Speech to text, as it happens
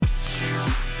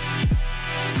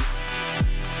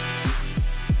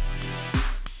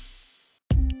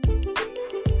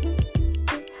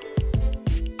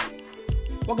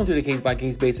Welcome to the Case by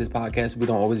Case Basis podcast. We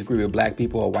don't always agree with black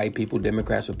people or white people,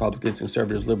 Democrats, Republicans,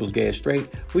 conservatives, liberals, gay or straight.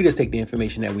 We just take the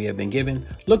information that we have been given,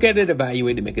 look at it,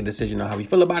 evaluate it, make a decision on how we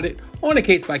feel about it on a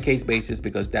case by case basis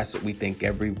because that's what we think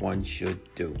everyone should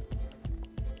do.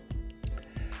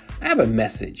 I have a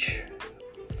message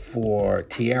for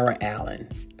Tiara Allen,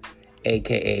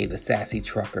 aka the Sassy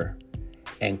Trucker,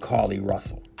 and Carlee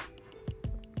Russell.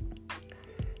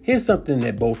 Here's something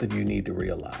that both of you need to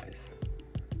realize.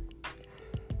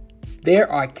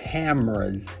 There are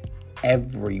cameras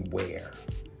everywhere.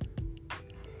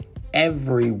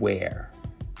 Everywhere.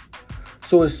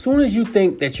 So as soon as you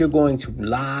think that you're going to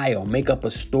lie or make up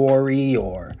a story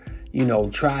or,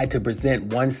 try to present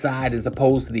one side as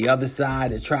opposed to the other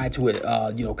side or try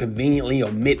to, conveniently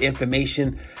omit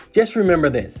information, just remember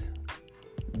this.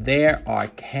 There are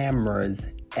cameras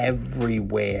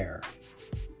everywhere.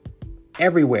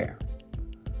 Everywhere.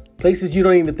 Places you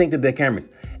don't even think that they're cameras.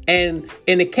 And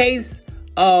in the case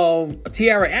of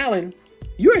Tiara Allen,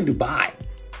 you're in Dubai.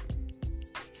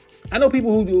 I know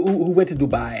people who went to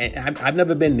Dubai, and I've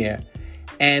never been there.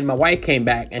 And my wife came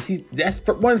back, and that's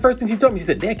one of the first things she told me. She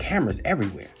said, there are cameras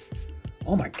everywhere.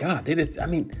 Oh my God. There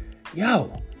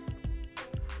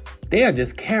are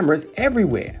just cameras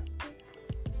everywhere.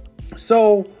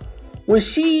 So when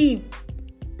she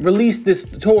released this,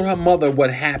 told her mother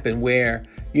what happened where,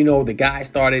 the guy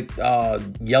started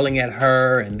yelling at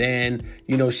her and then,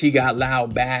 she got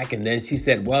loud back. And then she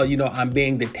said, well, I'm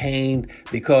being detained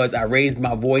because I raised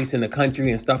my voice in the country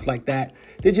and stuff like that.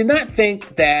 Did you not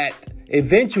think that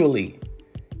eventually,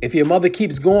 if your mother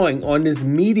keeps going on this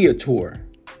media tour,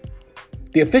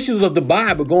 the officials of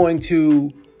Dubai were going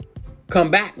to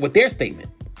come back with their statement?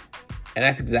 And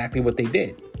that's exactly what they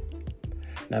did.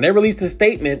 Now, they released a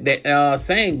statement that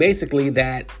saying basically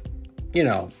that,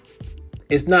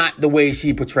 it's not the way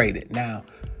she portrayed it. Now,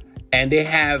 and they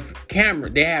have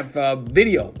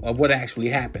video of what actually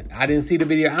happened. I didn't see the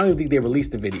video. I don't even think they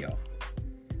released the video.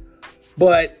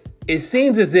 But it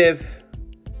seems as if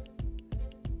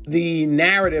the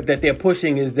narrative that they're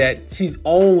pushing is that she's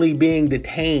only being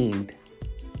detained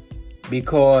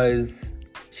because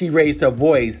she raised her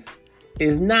voice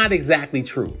is not exactly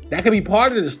true. That could be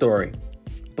part of the story,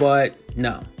 but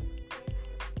no.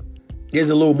 There's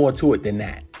a little more to it than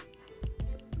that.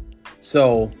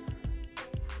 So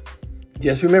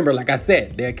just remember, like I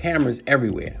said, there are cameras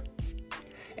everywhere.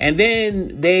 And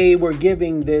then they were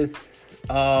giving this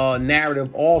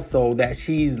narrative also that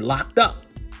she's locked up.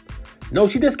 No,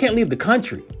 she just can't leave the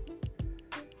country.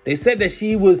 They said that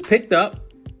she was picked up.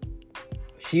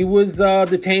 She was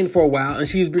detained for a while and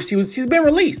she's been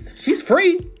released. She's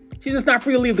free. She's just not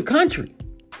free to leave the country.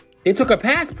 They took her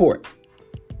passport.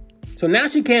 So now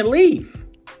she can't leave.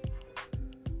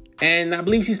 And I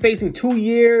believe she's facing 2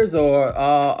 years or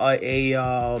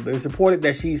it's reported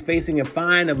that she's facing a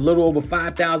fine of a little over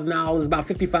 $5,000, about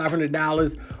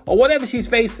 $5,500 or whatever she's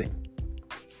facing.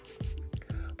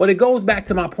 But it goes back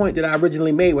to my point that I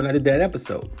originally made when I did that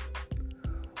episode.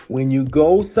 When you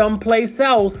go someplace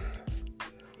else,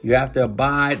 you have to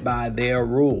abide by their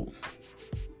rules.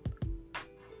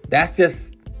 That's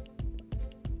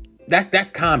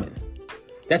common.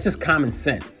 That's just common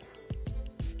sense.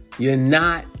 You're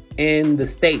not in the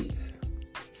States.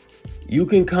 You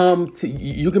can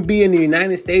be in the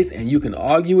United States and you can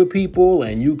argue with people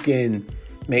and you can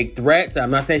make threats.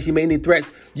 I'm not saying she made any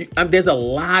threats. There's a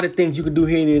lot of things you can do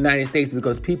here in the United States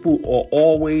because people are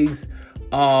always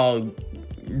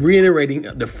reiterating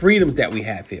the freedoms that we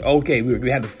have here. Okay, we're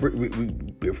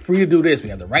free to do this. We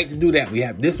have the right to do that. We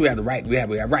have this. We have the right. We have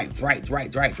rights.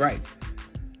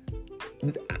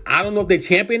 I don't know if they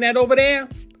champion that over there,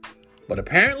 but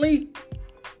apparently,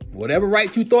 whatever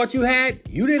rights you thought you had,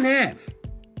 you didn't have.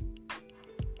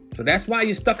 So that's why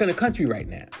you're stuck in the country right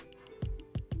now.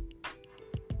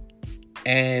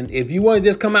 And if you want to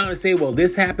just come out and say, well,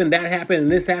 this happened, that happened,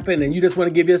 and this happened, and you just want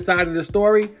to give your side of the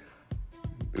story,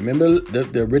 remember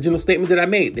the original statement that I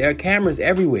made. There are cameras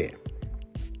everywhere.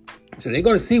 So they're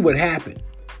going to see what happened.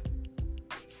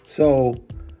 So,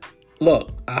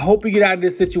 look, I hope you get out of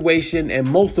this situation. And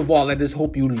most of all, I just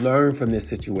hope you learn from this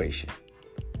situation.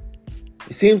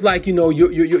 It seems like, you're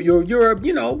a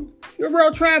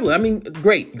world traveler. I mean,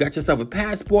 great. You got yourself a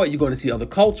passport. You're going to see other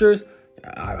cultures.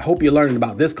 I hope you're learning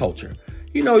about this culture.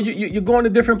 You're going to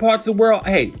different parts of the world.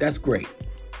 Hey, that's great.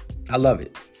 I love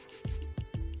it.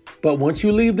 But once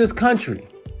you leave this country,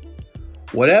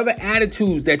 whatever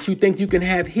attitudes that you think you can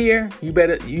have here, you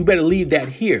better leave that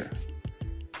here.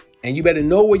 And you better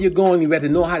know where you're going. You better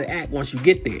know how to act once you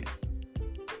get there.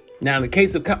 Now, in the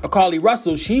case of Carlee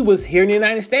Russell, she was here in the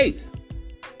United States.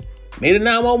 Made a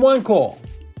 911 call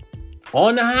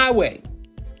on the highway.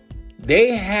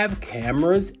 They have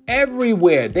cameras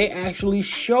everywhere. They actually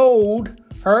showed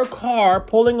her car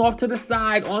pulling off to the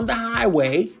side on the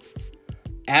highway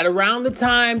at around the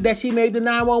time that she made the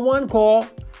 911 call.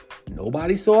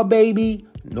 Nobody saw a baby.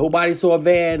 Nobody saw a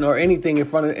van or anything in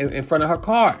front of her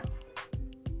car.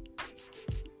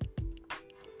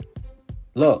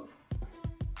 Look,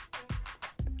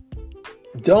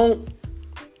 don't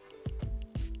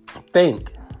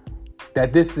think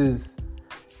that this is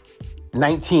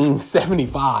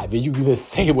 1975 and you can just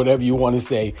say whatever you want to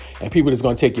say and people are just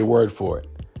going to take your word for it.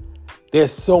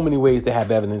 There's so many ways to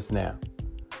have evidence now.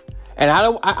 And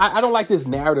I don't like this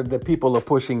narrative that people are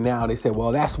pushing now. They say,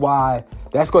 well, that's why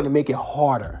that's going to make it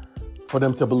harder for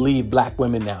them to believe black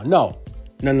women now. No.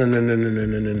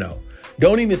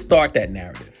 Don't even start that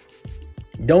narrative.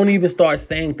 Don't even start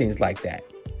saying things like that.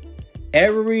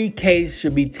 Every case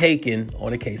should be taken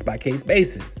on a case-by-case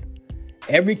basis.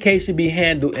 Every case should be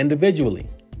handled individually.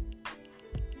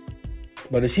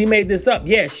 But if she made this up,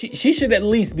 yeah, she should at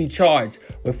least be charged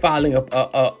with filing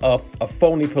a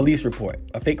phony police report,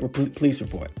 a fake police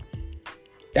report.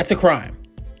 That's a crime.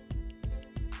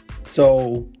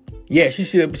 So, yeah, she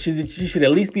should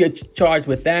at least be charged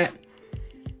with that.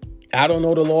 I don't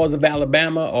know the laws of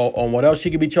Alabama or what else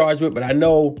she could be charged with, but I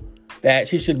know that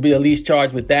she should be at least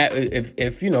charged with that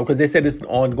if you know, because they said it's an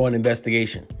ongoing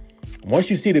investigation. Once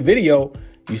you see the video,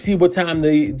 you see what time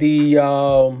the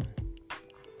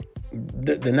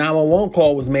 911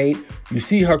 call was made. You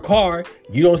see her car.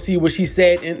 You don't see what she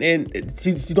said and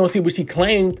you don't see what she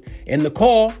claimed in the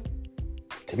call.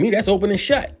 To me, that's open and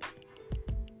shut.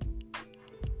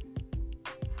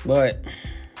 But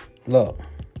look,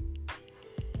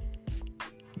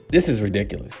 this is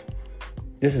ridiculous.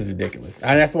 This is ridiculous.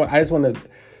 And that's why I just want to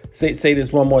say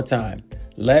this one more time.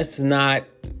 Let's not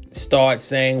start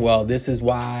saying, well, this is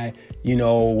why, you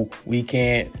know, we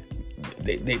can't.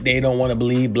 They don't want to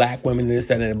believe black women, this,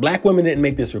 that, and that. Black women didn't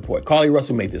make this report. Carlee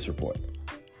Russell made this report.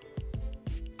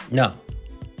 No,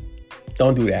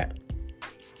 don't do that.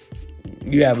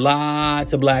 You have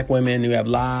lots of black women. You have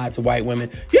lots of white women.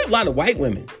 You have a lot of white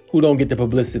women who don't get the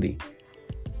publicity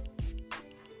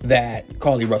that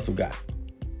Carlee Russell got.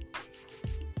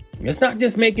 Let's not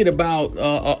just make it about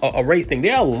a race thing.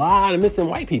 There are a lot of missing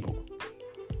white people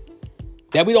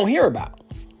that we don't hear about.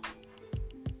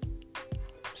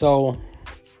 So,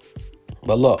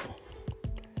 but look,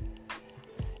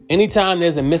 anytime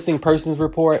there's a missing persons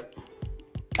report,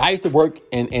 I used to work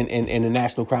in the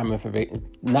National Crime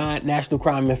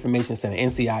Information Center,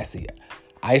 NCIC.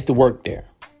 I used to work there.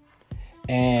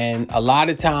 And a lot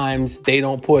of times they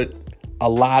don't put a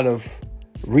lot of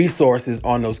resources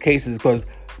on those cases because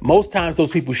most times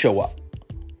those people show up.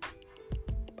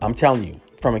 I'm telling you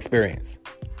from experience.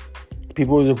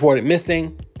 People who reported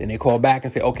missing, then they call back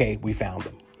and say, okay, we found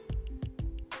them.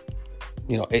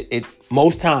 You know, it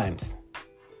most times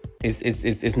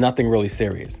it's nothing really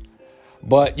serious.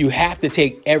 But you have to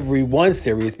take every one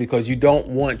serious because you don't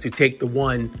want to take the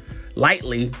one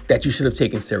lightly that you should have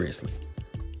taken seriously.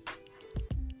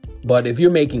 But if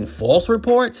you're making false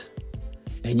reports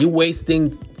and you're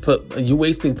wasting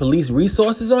police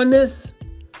resources on this,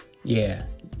 yeah,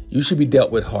 you should be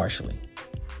dealt with harshly.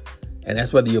 And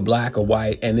that's whether you're black or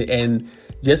white. And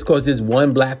just because this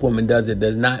one black woman does it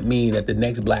does not mean that the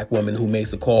next black woman who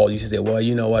makes a call, you should say, well,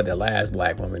 you know what, the last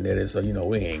black woman did it, so, you know,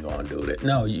 we ain't going to do that.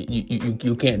 No,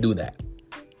 you can't do that.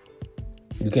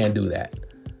 You can't do that.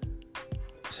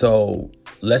 So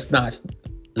let's not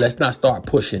start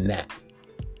pushing that.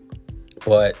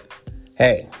 But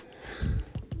hey,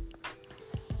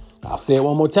 I'll say it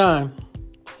one more time.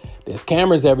 There's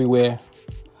cameras everywhere.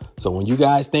 So when you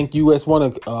guys think you just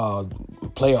want to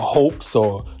play a hoax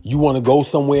or you want to go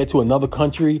somewhere to another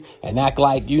country and act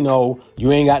like, you know,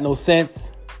 you ain't got no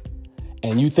sense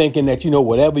and you thinking that, you know,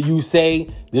 whatever you say,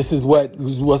 this is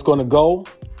what's going to go.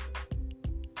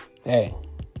 Hey,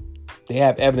 they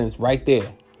have evidence right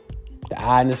there. The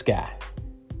eye in the sky.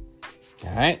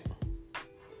 All right.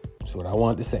 That's what I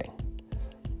wanted to say.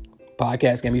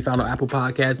 Podcast can be found on Apple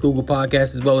Podcasts, Google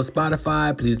Podcasts, as well as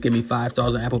Spotify. Please give me 5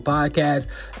 stars on Apple Podcasts,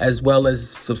 as well as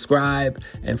subscribe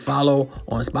and follow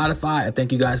on Spotify. I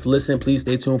thank you guys for listening. Please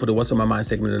stay tuned for the What's on My Mind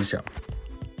segment of the show.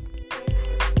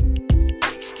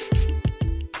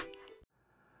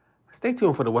 Stay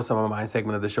tuned for the What's on My Mind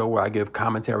segment of the show where I give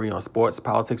commentary on sports,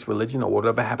 politics, religion, or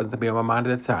whatever happens to be on my mind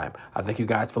at the time. I thank you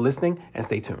guys for listening and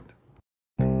stay tuned.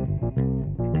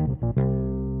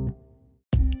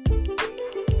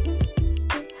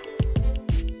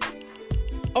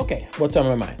 Okay, what's on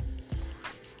my mind?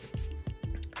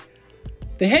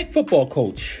 The head football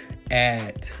coach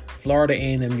at Florida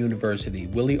A&M University,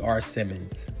 Willie R.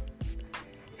 Simmons,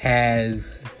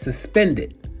 has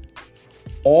suspended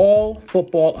all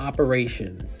football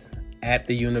operations at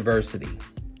the university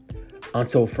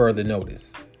until further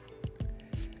notice.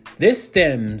 This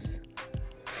stems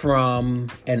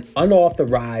from an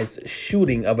unauthorized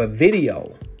shooting of a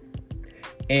video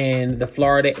in the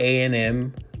Florida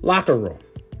A&M locker room.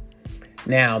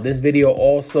 Now, this video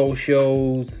also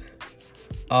shows,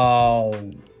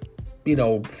 Florida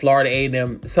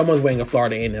A&M. Someone's wearing a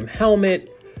Florida A&M helmet.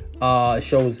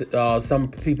 Shows some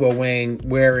people are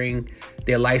wearing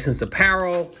their licensed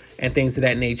apparel and things of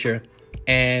that nature.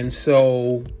 And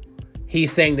so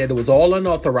he's saying that it was all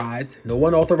unauthorized. No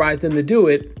one authorized them to do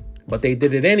it, but they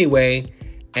did it anyway.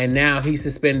 And now he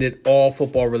suspended all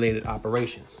football-related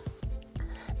operations.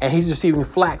 And he's receiving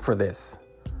flack for this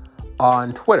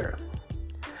on Twitter.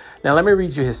 Now, let me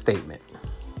read you his statement.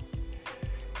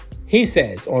 He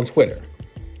says on Twitter,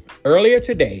 "Earlier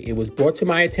today, it was brought to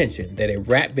my attention that a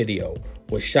rap video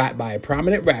was shot by a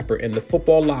prominent rapper in the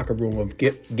football locker room of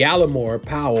Gallimore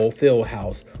Powell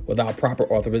Fieldhouse without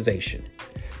proper authorization.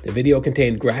 The video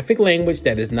contained graphic language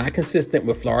that is not consistent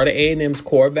with Florida A&M's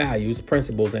core values,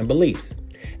 principles, and beliefs.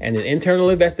 And an internal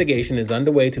investigation is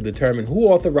underway to determine who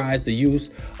authorized the use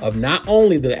of not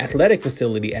only the athletic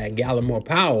facility at Gallimore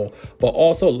Powell, but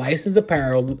also licensed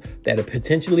apparel that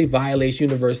potentially violates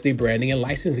university branding and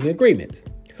licensing agreements.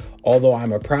 Although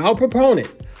I'm a proud proponent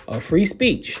of free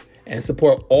speech and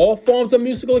support all forms of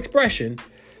musical expression,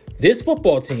 this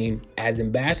football team, as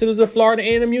ambassadors of Florida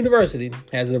A&M University,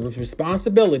 has a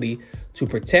responsibility to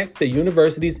protect the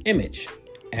university's image.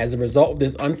 As a result of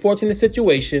this unfortunate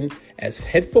situation, as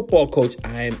head football coach,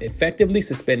 I am effectively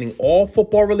suspending all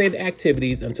football-related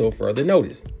activities until further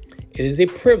notice. It is a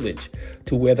privilege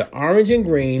to wear the orange and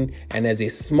green, and as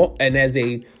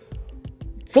a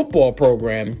football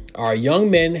program, our young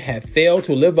men have failed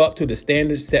to live up to the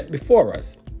standards set before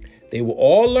us. They will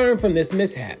all learn from this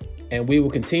mishap, and we will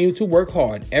continue to work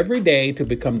hard every day to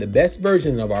become the best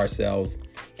version of ourselves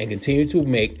and continue to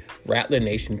make Rattler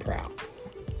Nation proud."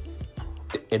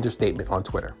 End of statement on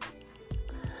Twitter.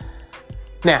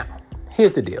 Now,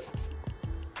 here's the deal.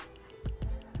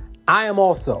 I am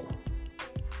also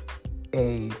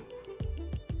a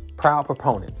proud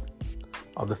proponent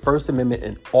of the First Amendment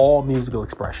in all musical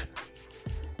expression.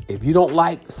 If you don't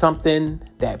like something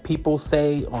that people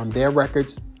say on their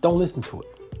records, don't listen to it.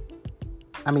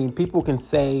 I mean, people can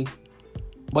say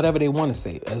whatever they want to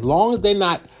say, as long as they're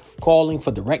not calling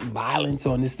for direct violence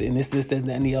on this, and this,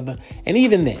 and the other. And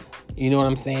even then, you know what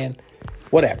I'm saying?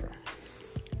 Whatever.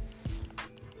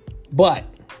 But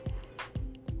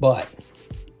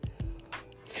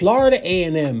Florida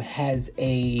A&M has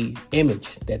a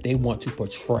image that they want to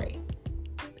portray.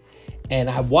 And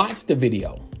I watched the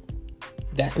video.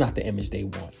 That's not the image they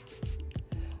want.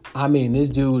 I mean, this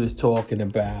dude is talking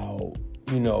about,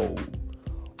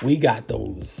 we got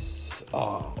those,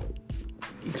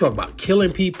 you talk about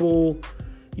killing people,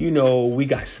 we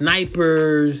got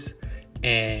snipers,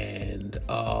 and,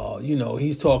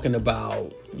 he's talking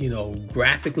about,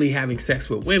 graphically having sex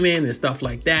with women and stuff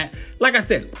like that. Like I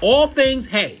said, all things,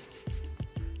 hey,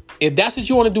 if that's what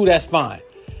you want to do, that's fine.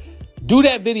 Do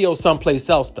that video someplace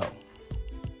else, though.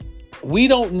 We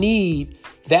don't need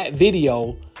that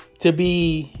video to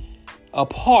be a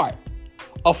part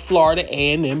of Florida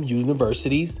A&M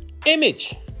University's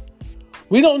image.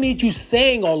 We don't need you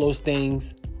saying all those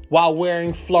things while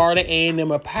wearing Florida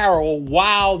A&M apparel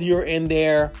while you're in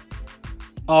their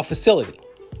facility.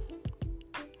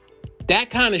 That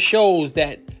kind of shows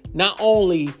that not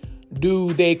only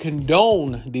do they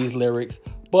condone these lyrics,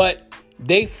 but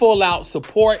they full out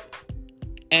support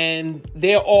and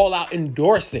they're all out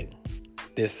endorsing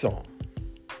this song.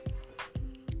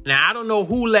 Now, I don't know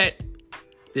who let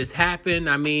this happen.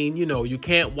 I mean, you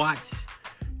can't watch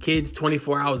kids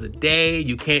 24 hours a day.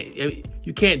 You can't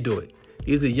do it.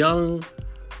 These are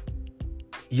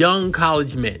young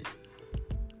college men.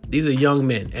 These are young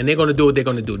men, and they're going to do what they're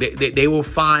going to do. They will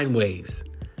find ways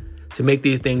to make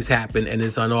these things happen, and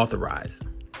it's unauthorized.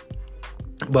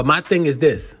 But my thing is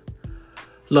this.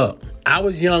 Look, I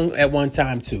was young at one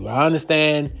time, too. I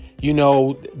understand,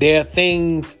 there are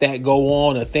things that go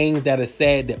on or things that are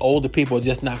said that older people are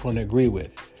just not going to agree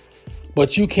with.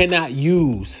 But you cannot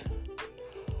use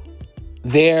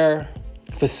their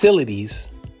facilities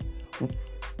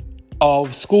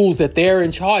of schools that they're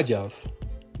in charge of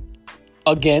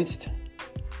against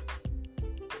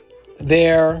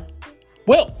their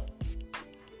will.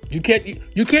 You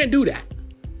can't do that.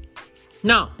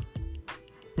 No.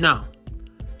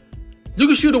 You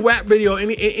can shoot a rap video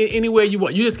anywhere you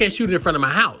want. You just can't shoot it in front of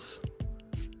my house.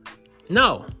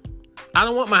 No, I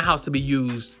don't want my house to be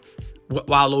used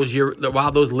while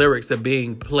those lyrics are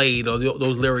being played or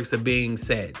those lyrics are being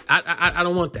said. I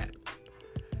don't want that.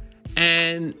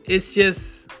 And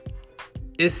it's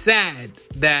sad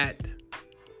that,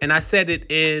 and I said it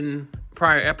in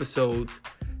prior episodes,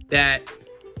 that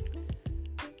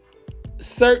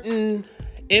certain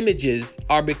images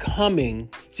are becoming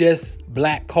just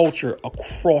black culture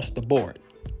across the board.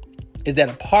 Is that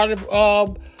a part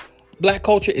of black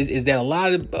culture? Is there a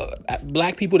lot of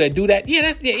black people that do that? Yeah,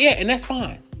 and that's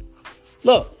fine.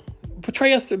 Look,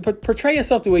 portray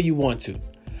yourself the way you want to.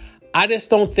 I just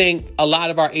don't think a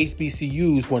lot of our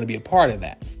HBCUs want to be a part of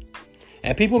that.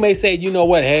 And people may say, you know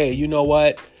what? Hey, you know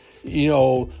what?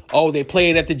 Oh, they play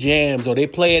it at the jams, or they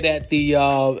play it at the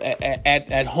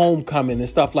at homecoming and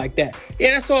stuff like that.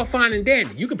 Yeah, that's all fine and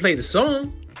dandy. You can play the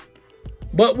song,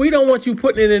 but we don't want you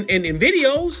putting it in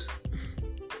videos,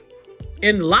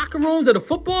 in locker rooms of the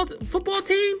football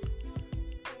team.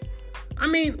 I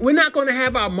mean, we're not going to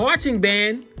have our marching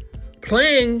band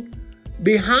playing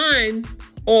behind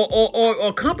or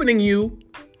accompanying you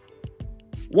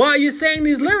while you're saying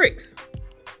these lyrics.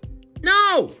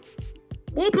 No.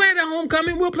 We'll play it at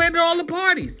homecoming. We'll play it at all the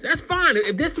parties. That's fine.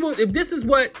 If this is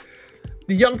what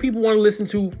the young people want to listen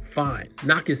to, fine.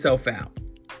 Knock yourself out.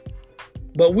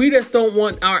 But we just don't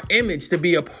want our image to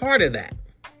be a part of that.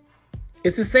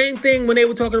 It's the same thing when they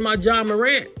were talking about John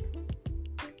Morant.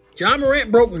 John Morant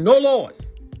broke no laws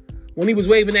when he was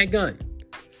waving that gun.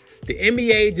 The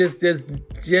NBA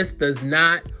just does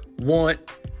not want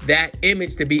that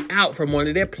image to be out from one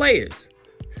of their players.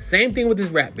 Same thing with this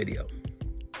rap video.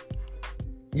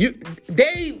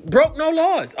 They broke no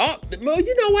laws. Oh, well,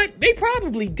 you know what? They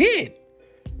probably did.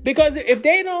 Because if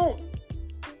they don't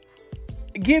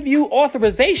give you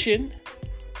authorization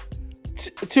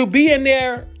to be in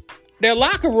their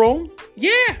locker room,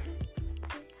 yeah,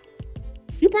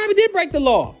 you probably did break the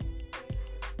law.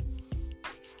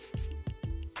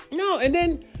 No, and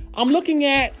then I'm looking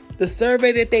at the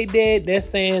survey that they did. They're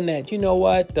saying that, you know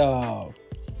what, a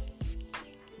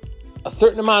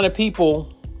certain amount of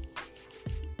people,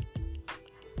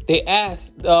 they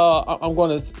asked, I'm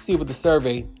going to see what the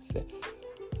survey said.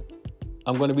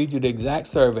 I'm going to read you the exact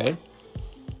survey.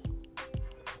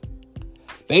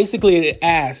 Basically, it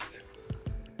asked,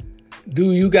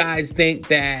 do you guys think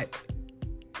that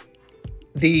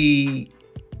the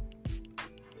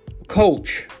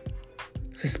coach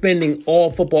suspending all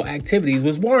football activities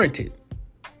was warranted?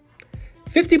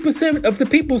 50% of the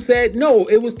people said no,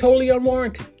 it was totally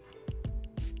unwarranted.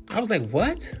 I was like,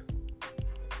 what?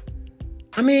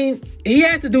 I mean, he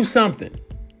has to do something.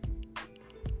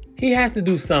 He has to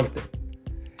do something.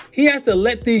 He has to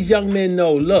let these young men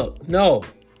know, look, no.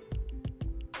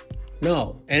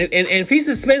 And if he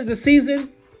suspends the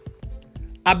season,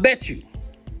 I bet you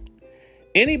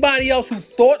anybody else who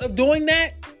thought of doing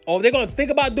that, or they're going to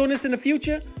think about doing this in the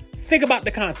future, think about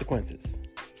the consequences.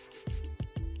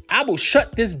 I will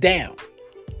shut this down.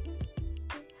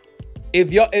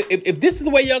 If this is the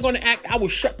way y'all going to act, I will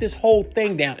shut this whole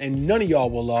thing down, and none of y'all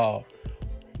will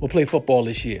play football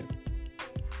this year.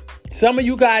 Some of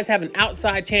you guys have an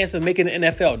outside chance of making the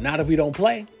NFL. Not if we don't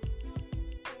play.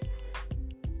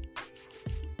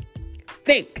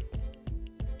 Think.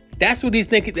 That's what he's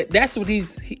thinking. That's what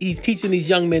he's teaching these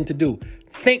young men to do.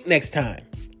 Think next time.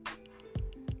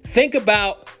 Think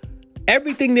about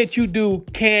everything that you do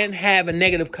can have a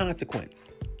negative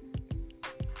consequence.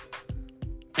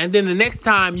 And then the next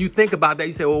time you think about that,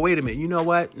 you say, well, wait a minute. You know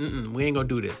what? We ain't going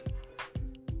to do this.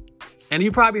 And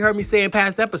you probably heard me say in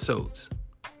past episodes,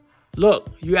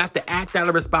 look, you have to act out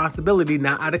of responsibility,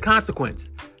 not out of consequence.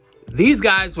 These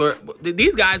guys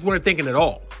weren't thinking at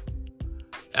all.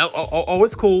 Oh,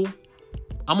 it's cool.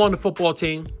 I'm on the football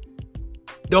team.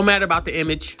 Don't matter about the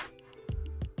image.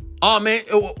 Oh, man.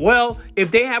 Well,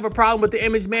 if they have a problem with the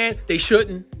image, man, they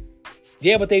shouldn't.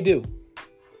 Yeah, but they do.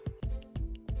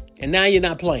 And now you're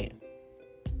not playing.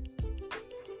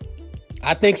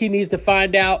 I think he needs to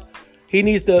find out. He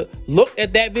needs to look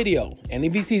at that video. And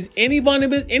if he sees any one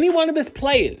of his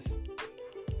players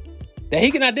that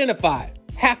he can identify,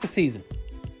 half a season,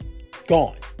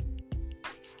 gone.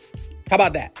 How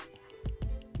about that?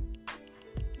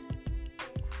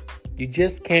 You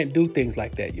just can't do things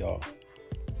like that, y'all.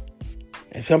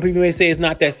 And some people may say it's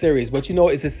not that serious, but you know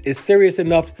it's serious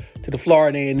enough to the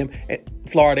Florida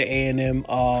A&M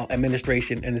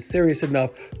administration, and it's serious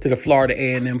enough to the Florida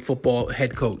A&M football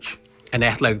head coach and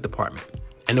athletic department,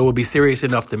 and it will be serious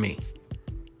enough to me.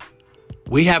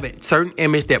 We have a certain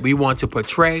image that we want to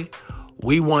portray.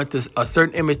 We want a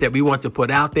certain image that we want to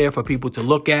put out there for people to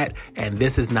look at, and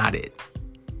this is not it.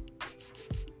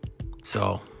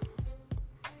 So,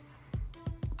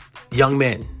 young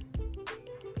men,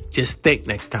 Just think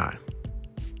next time.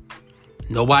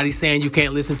 Nobody's saying you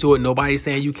can't listen to it. Nobody's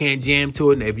saying you can't jam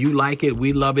to it. And if you like it,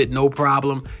 we love it, no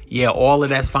problem. Yeah, all of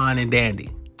that's fine and dandy.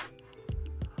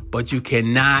 But you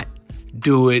cannot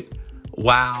do it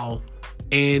while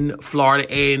in Florida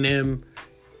A&M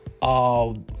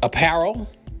apparel.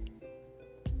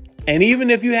 And even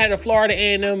if you had a Florida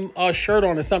A&M shirt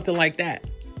on or something like that,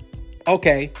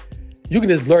 okay, you can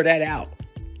just blur that out.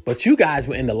 But you guys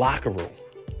were in the locker room.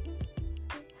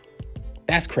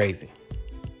 That's crazy.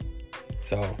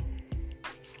 So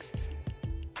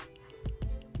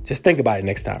just think about it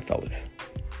next time, fellas.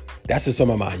 That's what's on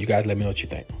my mind. You guys let me know what you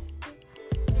think.